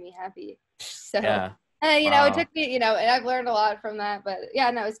not making me happy. So, Yeah. it took me, and I've learned a lot from that, but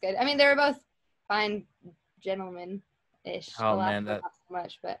yeah, no, it's good. I mean, they were both fine gentlemen-ish. Oh The last man, one, not so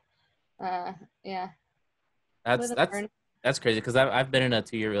much, but yeah. that's crazy because I've been in a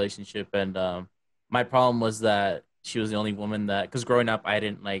 2-year relationship, and my problem was that she was the only woman because growing up I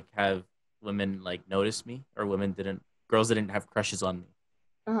didn't like have women like notice me, or girls didn't have crushes on me.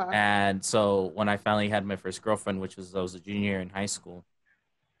 Uh-huh. And so when I finally had my first girlfriend, which was I was a junior in high school,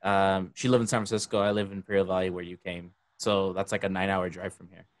 she lived in San Francisco. I live in Imperial Valley where you came, so that's like a 9-hour drive from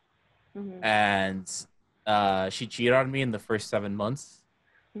here. Mm-hmm. And she cheated on me in the first 7 months.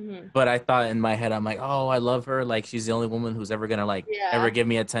 Mm-hmm. But I thought in my head, I'm like, oh, I love her. Like, she's the only woman who's ever gonna like ever give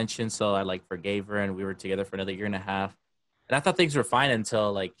me attention. So I like forgave her, and we were together for another 1.5 years. And I thought things were fine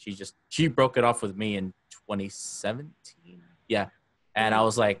until like she broke it off with me in 2017. Yeah, and I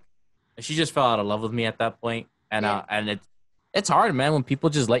was like, she just fell out of love with me at that point. And it's hard, man, when people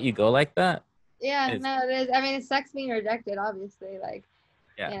just let you go like that. Yeah, no, it is. I mean, it sucks being rejected, obviously. Like,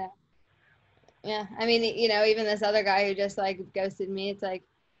 yeah. Yeah. I mean, even this other guy who just like ghosted me, it's like,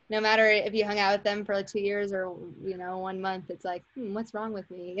 no matter if you hung out with them for like 2 years or 1 month, it's like, what's wrong with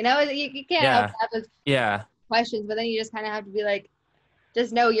me? You can't help to have those questions, but then you just kind of have to be like,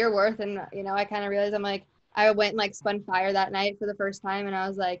 just know your worth. And I kind of realized, I'm like, I went and like spun fire that night for the first time, and I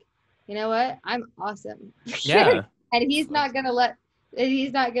was like, you know what? I'm awesome. Yeah. And he's not gonna let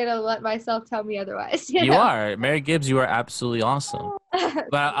myself tell me otherwise. You are Mary Gibbs. You are absolutely awesome.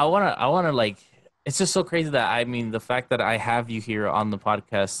 But I wanna like. It's just so crazy that I mean the fact that I have you here on the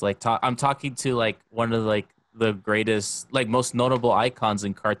podcast. Like, I'm talking to like one of like the greatest, like most notable icons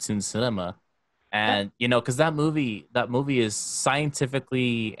in cartoon cinema, and because that movie is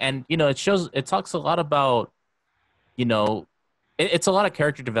scientifically, and it talks a lot about, it's a lot of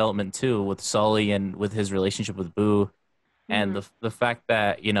character development too with Sully and with his relationship with Boo. And the fact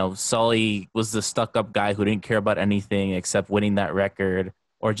that Sully was the stuck up guy who didn't care about anything except winning that record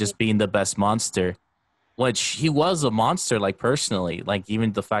or just being the best monster, which he was a monster, like personally, like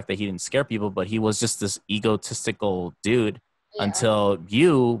even the fact that he didn't scare people, but he was just this egotistical dude until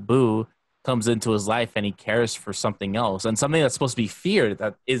Boo, comes into his life and he cares for something else and something that's supposed to be feared.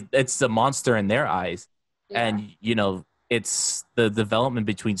 It's the monster in their eyes, and it's the development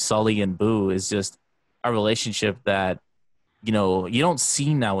between Sully and Boo is just a relationship that you don't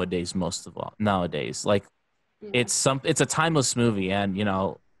see nowadays. Nowadays, like it's a timeless movie, and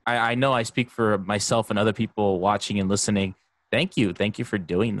I know I speak for myself and other people watching and listening. Thank you for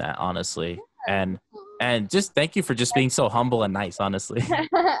doing that, honestly, and just thank you for just being so humble and nice, honestly.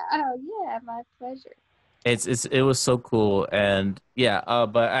 Oh yeah, my pleasure. It was so cool, and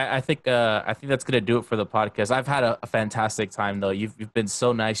but I think that's gonna do it for the podcast. I've had a fantastic time though. You've been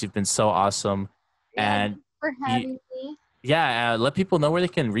so nice, you've been so awesome, and for having me. Yeah, let people know where they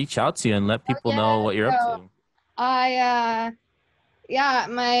can reach out to you and let people know what you're up to. Yeah,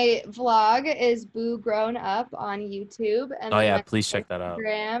 my vlog is Boo Grown Up on YouTube, and Oh then yeah, my please check that out.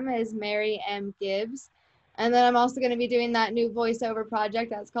 Instagram is Mary M Gibbs, and then I'm also going to be doing that new voiceover project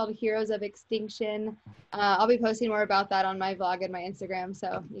that's called Heroes of Extinction. I'll be posting more about that on my vlog and my Instagram,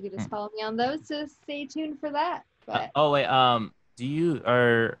 so you can just follow me on those to stay tuned for that. But Oh wait, do you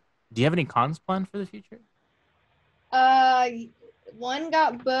have any cons planned for the future? uh, one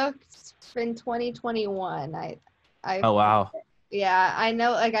got booked in 2021. I Oh wow. Yeah, I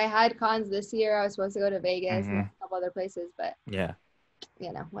know. Like I had cons this year. I was supposed to go to Vegas and Mm-hmm. a couple other places, but Yeah.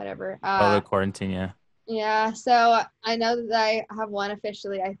 whatever. COVID quarantine, yeah. Yeah. So I know that I have one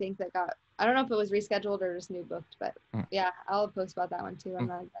officially. I think that got. I don't know if it was rescheduled or just new booked, but Mm. yeah, I'll post about that one too. I'm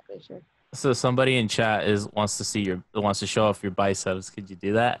not exactly sure. So somebody in chat wants to show off your biceps. Could you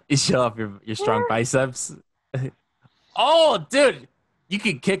do that? You show off your strong biceps. Oh, dude, you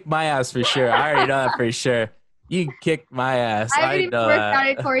can kick my ass for sure. I already know that for sure. You can kick my ass. I haven't I even know worked out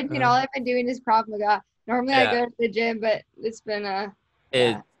in that. quarantine. All I've been doing is Krav Maga. Normally I Yeah. go to the gym, but it's been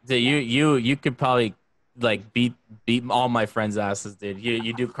It yeah. you could probably like beat all my friends' asses, dude.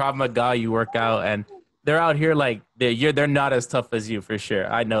 You do Krav Maga, you work out, and they're out here like they're not as tough as you for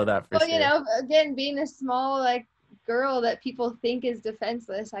sure. I know that for Well, sure. again, being a small like girl that people think is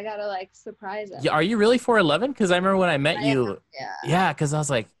defenseless, I gotta like surprise them. Yeah, are you really 4'11"? Because I remember when I met you. Yeah. Yeah, because I was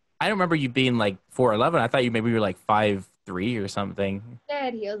like, I don't remember you being like 4'11". I thought you maybe were like 5'3" or something. I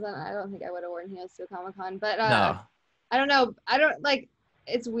had heels on. I don't think I would have worn heels to Comic Con, but No. I don't know. I don't like.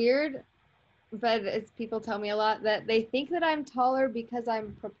 It's weird, but it's people tell me a lot that they think that I'm taller because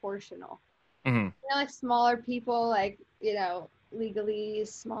I'm proportional. Hmm. Like smaller people, like legally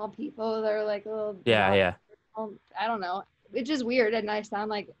small people, they're like a little. Yeah, yeah. I don't know. It's just weird, and I sound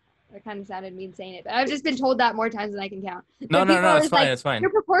like it kind of sounded mean saying it, but I've just been told that more times than I can count. No, But no, people no. are It's always fine. like, It's fine. "You're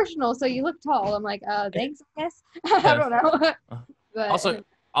proportional, so you look tall." I'm like, thanks, I guess. I Yeah. don't know. But Also,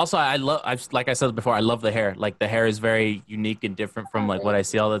 like I said before, I love the hair. Like the hair is very unique and different from like what I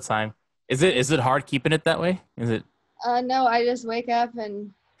see all the time. Is it hard keeping it that way? Is it? no, I just wake up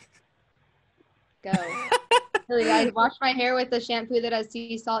and go. Really, I wash my hair with the shampoo that has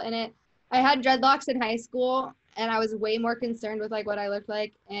sea salt in it. I had dreadlocks in high school, and I was way more concerned with like what I looked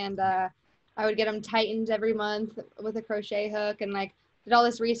like, and I would get them tightened every month with a crochet hook, and like did all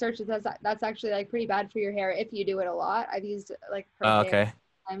this research that's actually like pretty bad for your hair if you do it a lot. I've used like crochet Okay.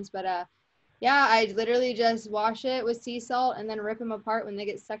 times, but yeah, I literally just wash it with sea salt and then rip them apart when they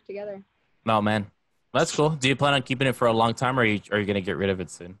get stuck together. No, man. That's cool. Do you plan on keeping it for a long time, or are you gonna get rid of it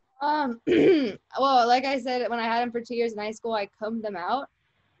soon? Well, like I said, when I had them for 2 years in high school, I combed them out.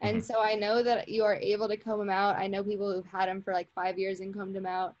 And Mhm. so I know that you are able to comb them out. I know people who've had them for like 5 years and combed them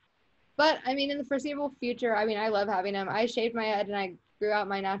out. But I mean, in the foreseeable future, I mean, I love having them. I shaved my head and I grew out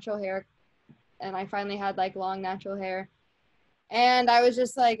my natural hair, and I finally had like long natural hair. And I was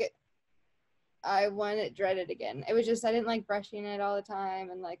just like, I want it dreaded again. It was just, I didn't like brushing it all the time.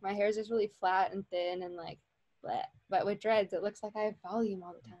 And like my hair is just really flat and thin and like, bleh. But with dreads, it looks like I have volume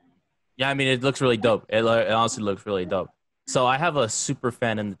all the time. Yeah, I mean, it looks really dope. It honestly looks really dope. So I have a super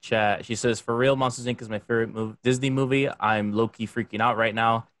fan in the chat. She says, "For real, Monsters Inc. is my favorite Disney movie. I'm low key freaking out right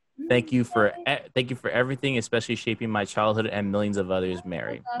now. Thank you for everything, especially shaping my childhood and millions of others."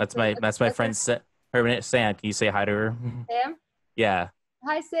 Mary, that's my friend. Her name is Sam. Can you say hi to her? Sam? Yeah.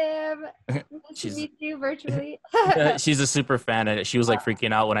 Hi, Sam. Nice to She's meet you virtually. she's a super fan, and she was like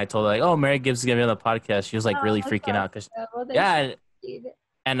freaking out when I told her like, "Oh, Mary Gibbs is gonna be on the podcast." She was like really That's freaking out because awesome. Well, yeah. you.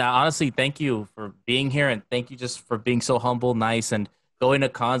 And honestly, thank you for being here, and thank you just for being so humble, nice, and going to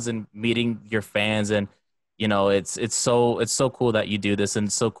cons and meeting your fans. And it's so cool that you do this,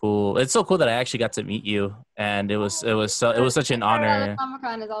 and so cool. It's so cool that I actually got to meet you, and it was such an honor.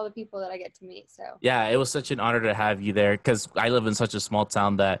 Comic-Con is all the people that I get to meet. So Yeah, it was such an honor to have you there because I live in such a small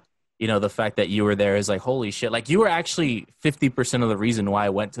town that the fact that you were there is like holy shit. Like you were actually 50% of the reason why I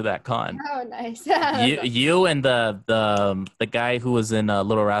went to that con. oh, nice. You and the guy who was in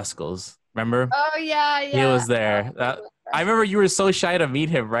Little Rascals, remember? Oh yeah, yeah. He was there. I remember you were so shy to meet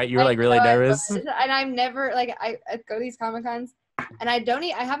him, right? You were like really nervous. And I'm never like I go to these Comic Cons, and I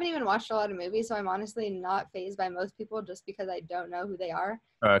haven't even watched a lot of movies, so I'm honestly not fazed by most people just because I don't know who they are.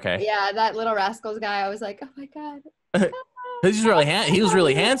 Oh, okay. But yeah, that Little Rascals guy, I was like, oh my god. He was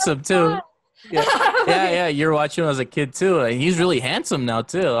really handsome too. Yeah. You were watching him as a kid too. And he's really handsome now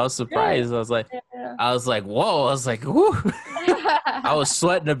too. I was surprised. I was like, whoa. I was like, whoo. I was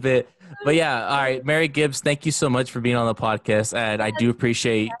sweating a bit. But yeah, all right, Mary Gibbs, thank you so much for being on the podcast, and I do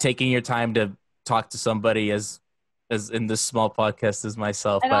appreciate taking your time to talk to somebody as in this small podcast as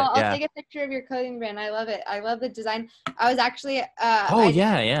myself. And I'll take a picture of your clothing brand. I love it. I love the design. I was actually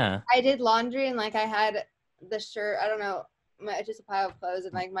yeah. I did laundry and like I had the shirt. I don't know. just a pile of clothes,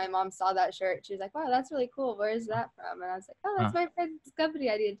 and like my mom saw that shirt. She was like, "Wow, that's really cool. Where is that from?" And I was like, "Oh, that's my friend's company.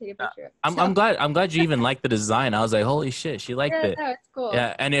 I need to take a picture of." I'm glad you even liked the design. I was like, holy shit, she liked it. No, it's cool.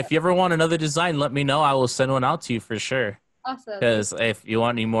 Yeah, and if you ever want another design, let me know. I will send one out to you for sure. Awesome. Because if you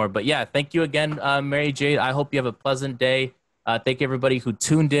want any more. But yeah, thank you again, Mary Jade. I hope you have a pleasant day. Thank you everybody who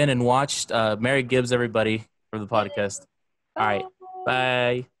tuned in and watched. Mary Gibbs, everybody, for the podcast. All right.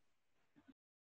 Bye.